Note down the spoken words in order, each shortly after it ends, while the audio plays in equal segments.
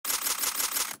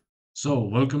So,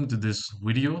 welcome to this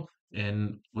video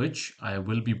in which I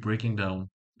will be breaking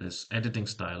down this editing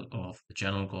style of a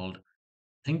channel called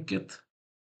Thinketh.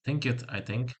 Thinketh, I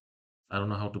think. I don't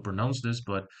know how to pronounce this,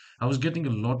 but I was getting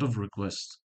a lot of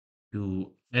requests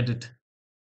to edit,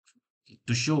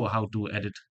 to show how to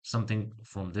edit something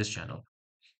from this channel.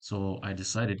 So I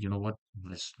decided, you know what,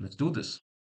 let's do this.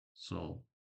 So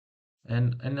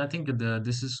and I think that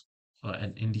this is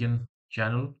an Indian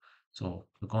channel, so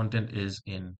the content is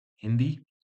in Hindi.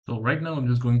 So right now I'm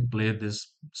just going to play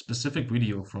this specific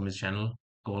video from his channel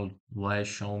called Why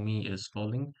Xiaomi is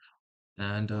Calling,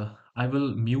 and I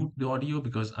will mute the audio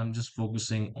because I'm just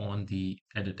focusing on the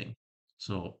editing.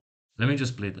 So let me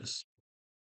just play this.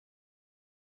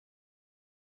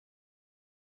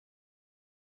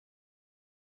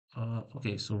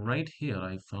 Okay, so right here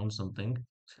I found something.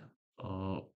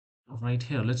 Uh, right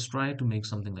here, let's try to make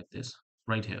something like this.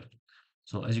 Right here.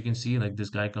 So as you can see, like this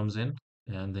guy comes in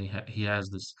and then he has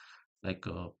this like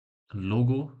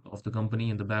logo of the company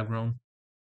in the background,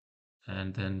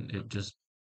 and then it just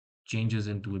changes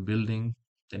into a building.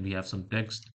 Then we have some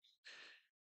text.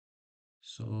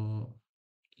 So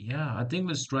yeah, I think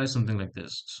let's try something like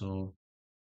this. So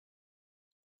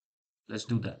let's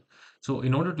do that. So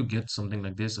in order to get something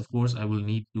like this, of course, I will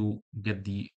need to get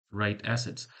the right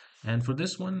assets. And for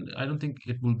this one, I don't think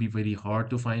it will be very hard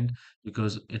to find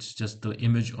because it's just the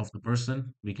image of the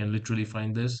person. We can literally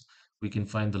find this. We can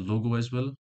find the logo as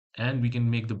well, and we can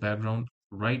make the background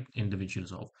right in DaVinci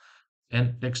Resolve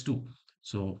and text too.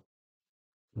 So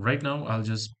right now, I'll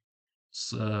just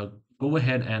s- uh, go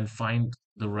ahead and find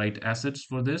the right assets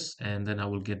for this, and then I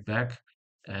will get back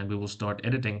and we will start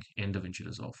editing in DaVinci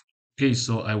Resolve. Okay,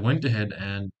 so I went ahead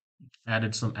and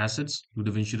added some assets to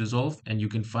DaVinci Resolve, and you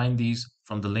can find these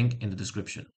from the link in the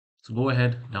description. So go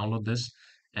ahead, download this,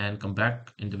 and come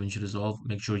back in DaVinci Resolve.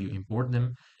 Make sure you import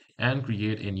them and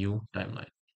create a new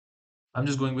timeline. I'm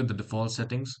just going with the default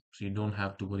settings, so you don't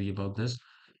have to worry about this.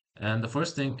 And the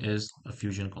first thing is a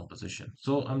fusion composition.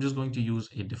 So I'm just going to use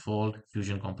a default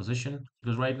fusion composition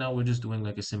because right now we're just doing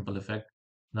like a simple effect,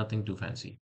 nothing too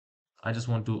fancy. I just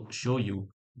want to show you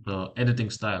the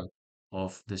editing style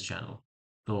of this channel.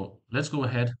 So let's go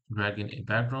ahead, drag in a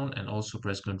background and also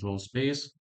press Control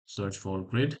Space, search for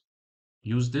grid.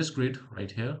 Use this grid right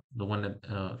here, the one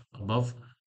above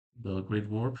the grid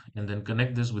warp, and then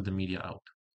connect this with the media out.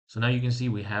 So now you can see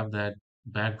we have that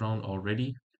background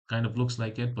already. Kind of looks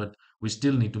like it, but we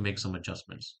still need to make some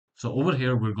adjustments. So over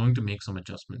here, we're going to make some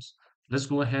adjustments. Let's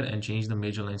go ahead and change the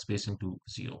major line spacing to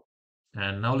 0.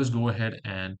 And now let's go ahead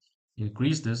and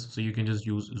increase this. So you can just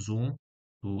use zoom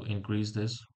to increase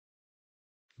this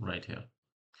right here.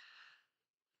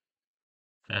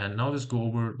 And now let's go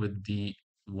over with the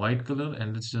white color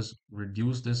and let's just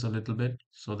reduce this a little bit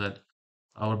so that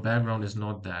our background is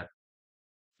not that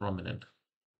prominent.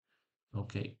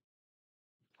 Okay.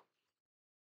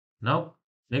 Now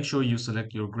make sure you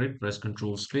select your grid, press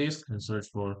Control Space and search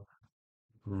for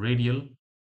radial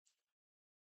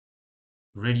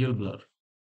radial blur.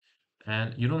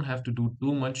 And you don't have to do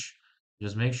too much.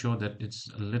 Just make sure that it's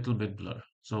a little bit blur.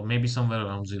 So maybe somewhere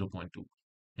around 0.2.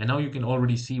 And now you can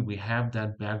already see we have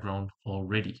that background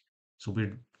already. So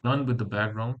we're done with the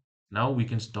background. Now we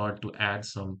can start to add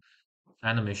some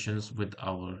animations with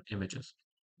our images.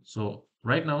 So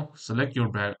right now, select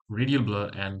your radial blur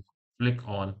and click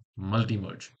on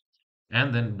multi-merge.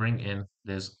 And then bring in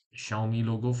this Xiaomi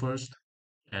logo first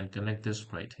and connect this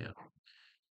right here.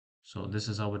 So this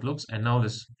is how it looks. And now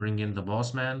let's bring in the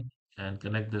boss man and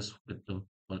connect this with the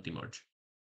multi-merge.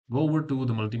 Go over to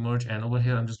the multi-merge and over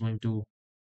here I'm just going to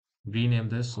rename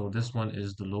this. So this one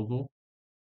is the logo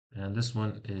and this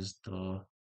one is the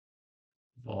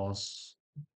boss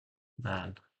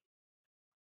man.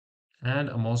 And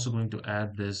I'm also going to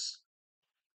add this.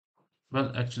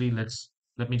 Well, actually,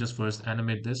 let me just first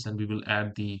animate this and we will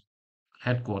add the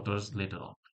headquarters later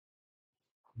on.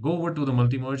 Go over to the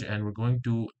multi-merge and we're going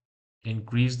to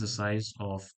increase the size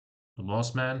of the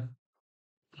boss man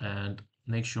and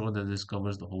make sure that this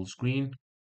covers the whole screen.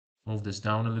 Move this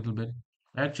down a little bit.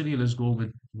 Actually, let's go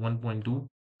with 1.2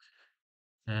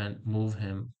 and move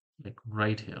him like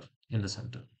right here in the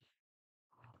center.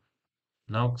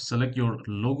 Now select your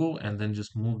logo and then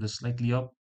just move this slightly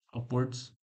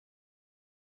upwards,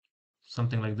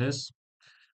 something like this.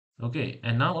 Okay,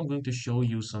 and now I'm going to show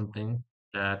you something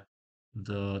that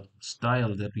the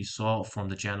style that we saw from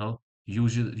the channel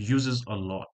uses a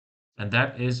lot, and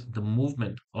that is the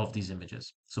movement of these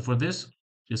images. So for this,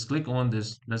 just click on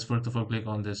this. Let's first of all click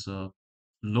on this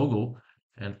logo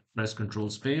and press Control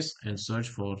Space and search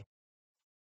for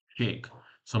shake.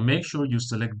 So make sure you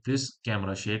select this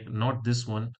camera shake, not this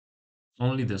one,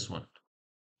 only this one.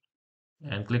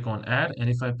 and click on add. And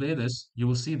if I play this, you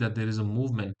will see that there is a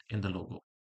movement in the logo.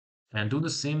 And do the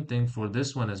same thing for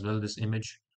this one as well, this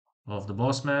image of the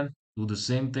boss man. Do the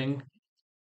same thing.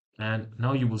 And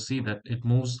now you will see that it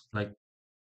moves like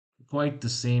quite the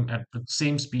same at the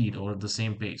same speed or the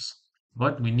same pace.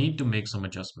 But we need to make some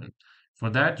adjustment. For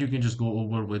that, you can just go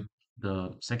over with the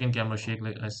second camera shake,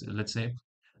 let's say,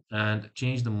 and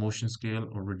change the motion scale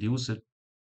or reduce it,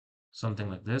 something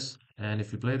like this. And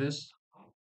if you play this,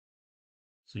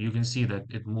 so you can see that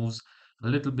it moves a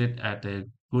little bit at a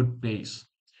good pace.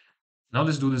 Now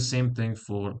let's do the same thing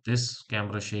for this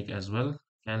camera shake as well.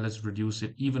 And let's reduce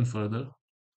it even further.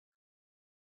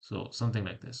 So something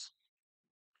like this.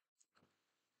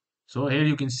 So here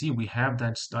you can see we have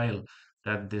that style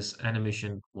that this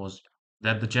animation was,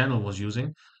 that the channel was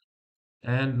using.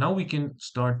 And now we can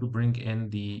start to bring in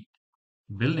the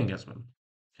building as well.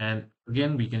 And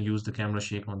again, we can use the camera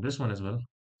shake on this one as well.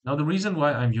 Now, the reason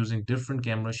why I'm using different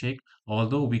camera shake,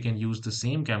 although we can use the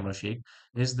same camera shake,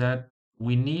 is that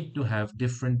we need to have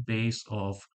different pace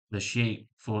of the shake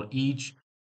for each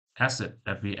asset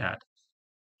that we add.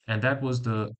 And that was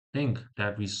the thing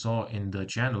that we saw in the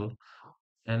channel.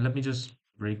 And let me just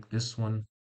break this one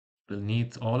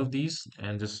beneath all of these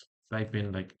and just type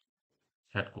in like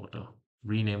headquarter,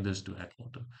 rename this to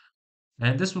headquarter.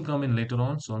 And this will come in later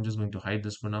on, so I'm just going to hide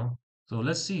this for now. So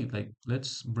let's see, like,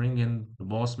 let's bring in the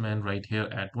boss man right here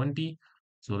at 20.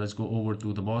 So let's go over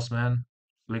to the boss man,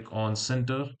 click on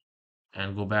center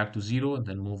and go back to 0 and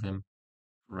then move him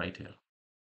right here.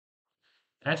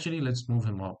 Actually, let's move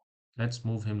him up. Let's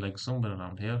move him like somewhere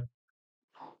around here.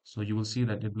 So you will see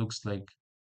that it looks like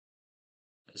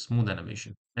a smooth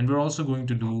animation. And we're also going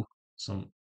to do some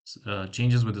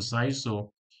changes with the size.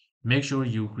 So make sure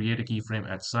you create a keyframe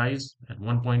at size at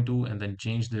 1.2 and then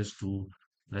change this to,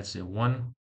 let's say,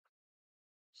 1.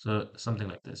 So something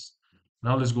like this.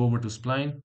 Now let's go over to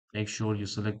spline. Make sure you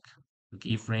select the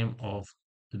keyframe of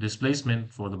the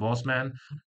displacement for the boss man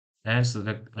and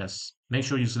select S. Make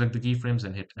sure you select the keyframes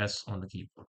and hit S on the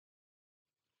keyboard.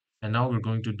 And now we're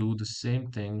going to do the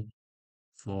same thing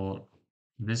for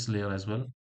this layer as well,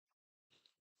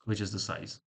 which is the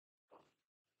size.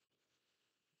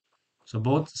 So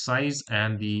both size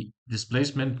and the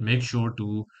displacement, make sure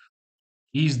to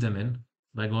ease them in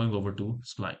by going over to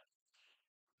spline.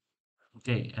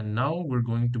 Okay, and now we're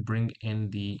going to bring in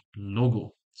the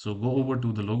logo. So go over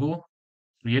to the logo,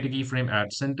 create a keyframe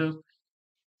at center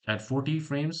at 40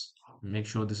 frames. Make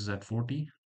sure this is at 40.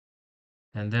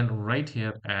 And then right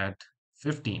here at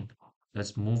 15,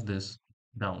 let's move this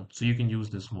down. So you can use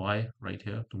this Y right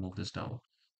here to move this down.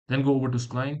 Then go over to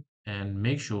spline and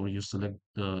make sure you select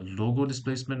the logo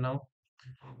displacement now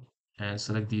and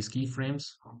select these keyframes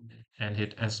and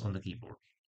hit S on the keyboard.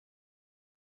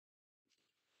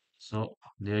 So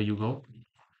there you go.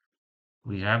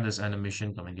 We have this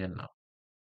animation coming in now.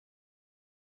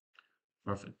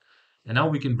 Perfect. And now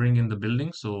we can bring in the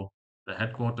building. So the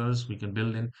headquarters, we can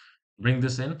bring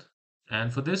this in.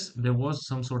 And for this, there was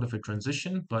some sort of a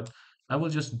transition, but I will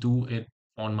just do it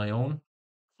on my own.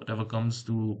 Whatever comes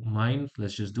to mind,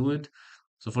 let's just do it.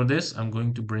 So for this, I'm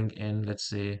going to bring in, let's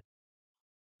say,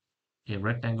 a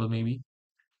rectangle maybe,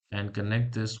 and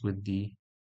connect this with the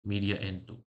media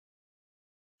N2.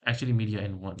 Actually, media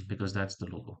N1, because that's the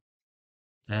logo.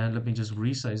 And let me just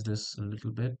resize this a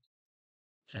little bit.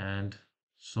 And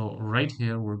so right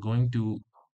here, we're going to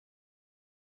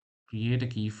create a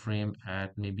keyframe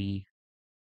at maybe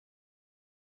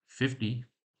 50.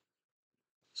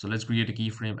 So let's create a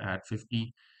keyframe at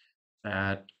 50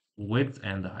 at width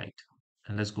and the height.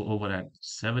 And let's go over at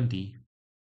 70.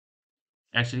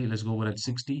 Actually, let's go over at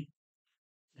 60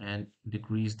 and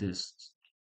decrease this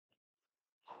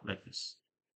like this.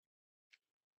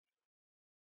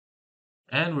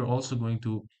 And we're also going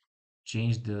to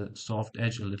change the soft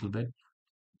edge a little bit.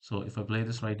 So if I play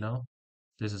this right now,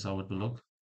 this is how it will look.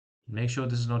 Make sure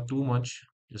this is not too much,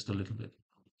 just a little bit.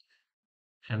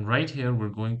 And right here, we're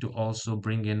going to also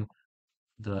bring in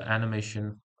the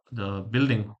animation, the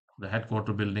building, the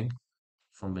headquarter building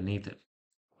from beneath it.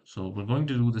 So we're going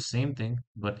to do the same thing,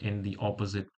 but in the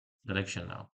opposite direction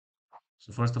now.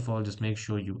 So first of all, just make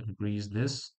sure you increase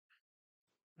this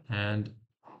and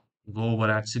go over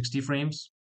at 60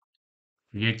 frames,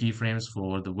 create keyframes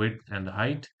for the width and the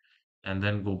height, and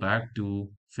then go back to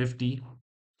 50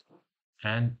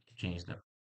 and change them.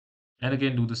 And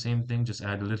again, do the same thing, just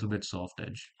add a little bit soft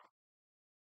edge.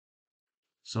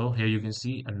 So here you can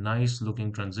see a nice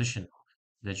looking transition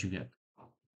that you get.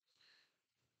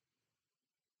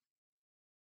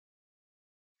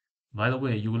 By the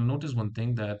way, you will notice one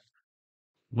thing, that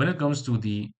when it comes to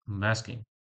the masking,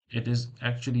 it is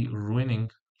actually ruining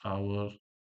our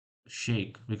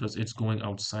shake because it's going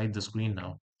outside the screen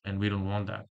now, and we don't want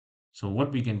that. So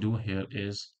what we can do here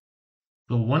is,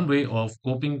 so one way of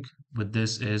coping with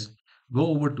this is go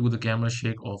over to the camera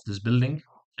shake of this building,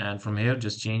 and from here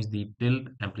just change the tilt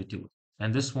amplitude.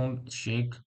 And this won't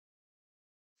shake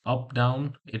up,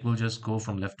 down, it will just go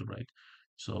from left to right.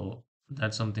 So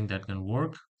that's something that can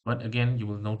work. But again, you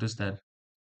will notice that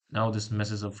now this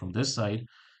messes up from this side.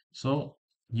 So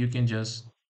you can just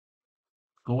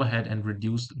go ahead and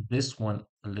reduce this one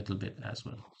a little bit as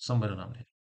well, somewhere around here.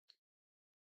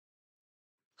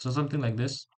 So something like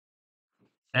this,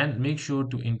 and make sure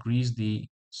to increase the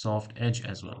soft edge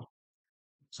as well.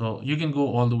 So you can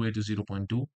go all the way to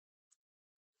 0.2,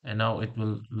 and now it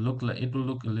will look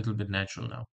a little bit natural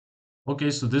now.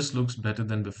 Okay, so this looks better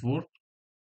than before.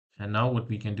 And now what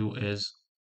we can do is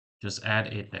just add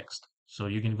a text. So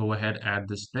you can go ahead, add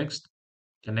this text,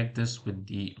 connect this with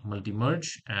the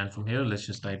multi-merge, and from here, let's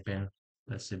just type in,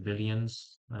 let's say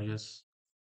billions, I guess.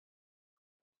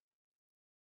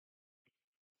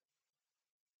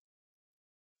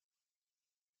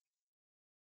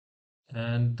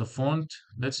 And the font,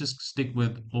 let's just stick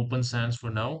with Open Sans for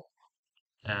now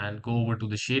and go over to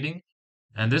the shading.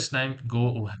 And this time,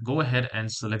 go ahead and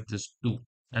select this 2.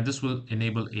 And this will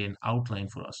enable an outline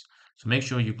for us. So make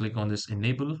sure you click on this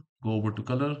enable, go over to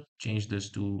color, change this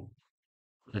to,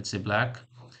 let's say black,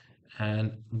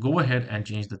 and go ahead and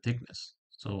change the thickness.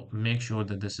 So make sure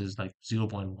that this is like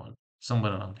 0.1,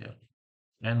 somewhere around here,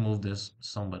 and move this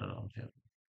somewhere around here.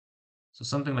 So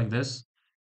something like this.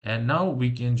 And now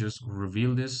we can just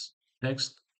reveal this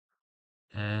text.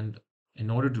 And in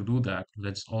order to do that,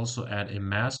 let's also add a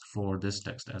mask for this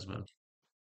text as well.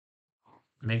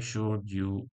 Make sure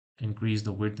you increase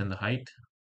the width and the height.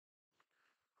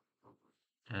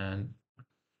 And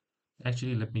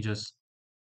actually, let me just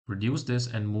reduce this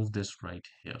and move this right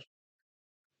here.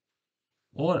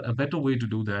 Or a better way to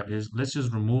do that is, let's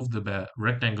just remove the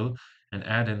rectangle and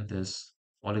add in this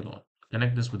polygon.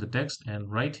 Connect this with the text,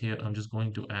 and right here, I'm just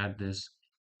going to add this.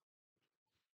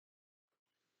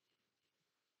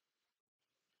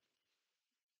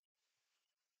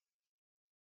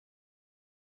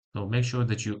 So make sure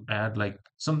that you add like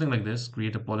something like this,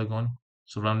 create a polygon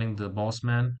surrounding the boss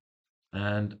man.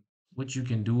 And what you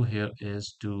can do here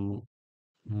is to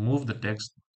move the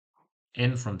text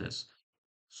in from this.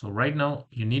 So right now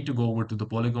you need to go over to the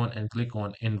polygon and click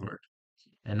on invert.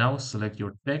 And now select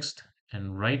your text,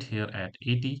 and right here at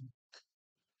 80,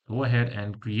 go ahead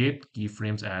and create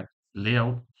keyframes at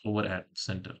layout over at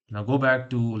center. Now go back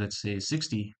to, let's say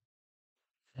 60,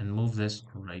 and move this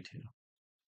right here.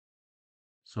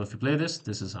 So if you play this,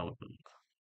 this is how it will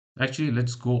look. Actually,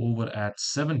 let's go over at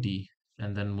 70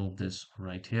 and then move this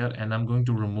right here. And I'm going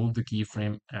to remove the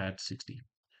keyframe at 60.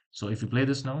 So if you play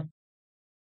this now,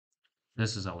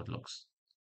 this is how it looks.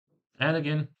 And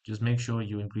again, just make sure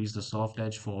you increase the soft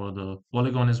edge for the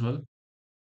polygon as well.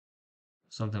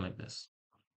 Something like this.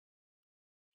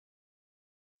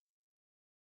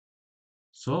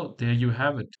 So there you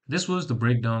have it. This was the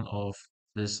breakdown of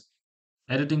this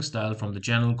editing style from the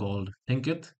channel called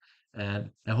Thinketh, and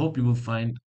I hope you will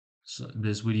find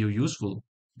this video useful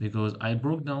because I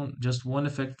broke down just one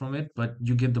effect from it, but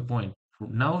you get the point.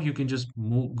 Now you can just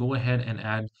go ahead and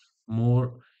add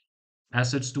more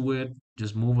assets to it,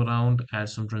 just move around, add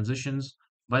some transitions.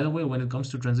 By the way, when it comes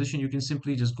to transition, you can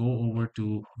simply just go over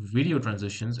to video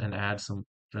transitions and add some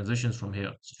transitions from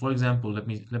here. So for example, let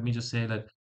me just say that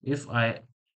if I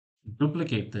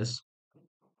duplicate this,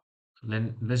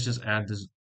 then let's just add this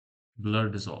blur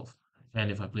dissolve. And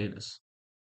if I play this,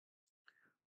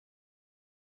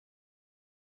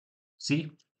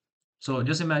 see? So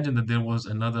just imagine that there was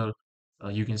another,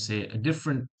 you can say a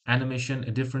different animation,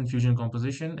 a different fusion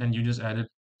composition, and you just added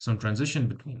some transition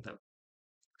between them.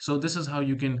 So this is how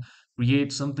you can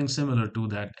create something similar to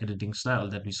that editing style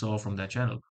that we saw from that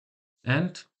channel.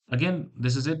 And again,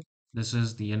 this is it. This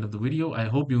is the end of the video. I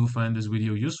hope you will find this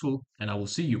video useful, and I will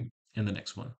see you in the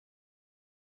next one.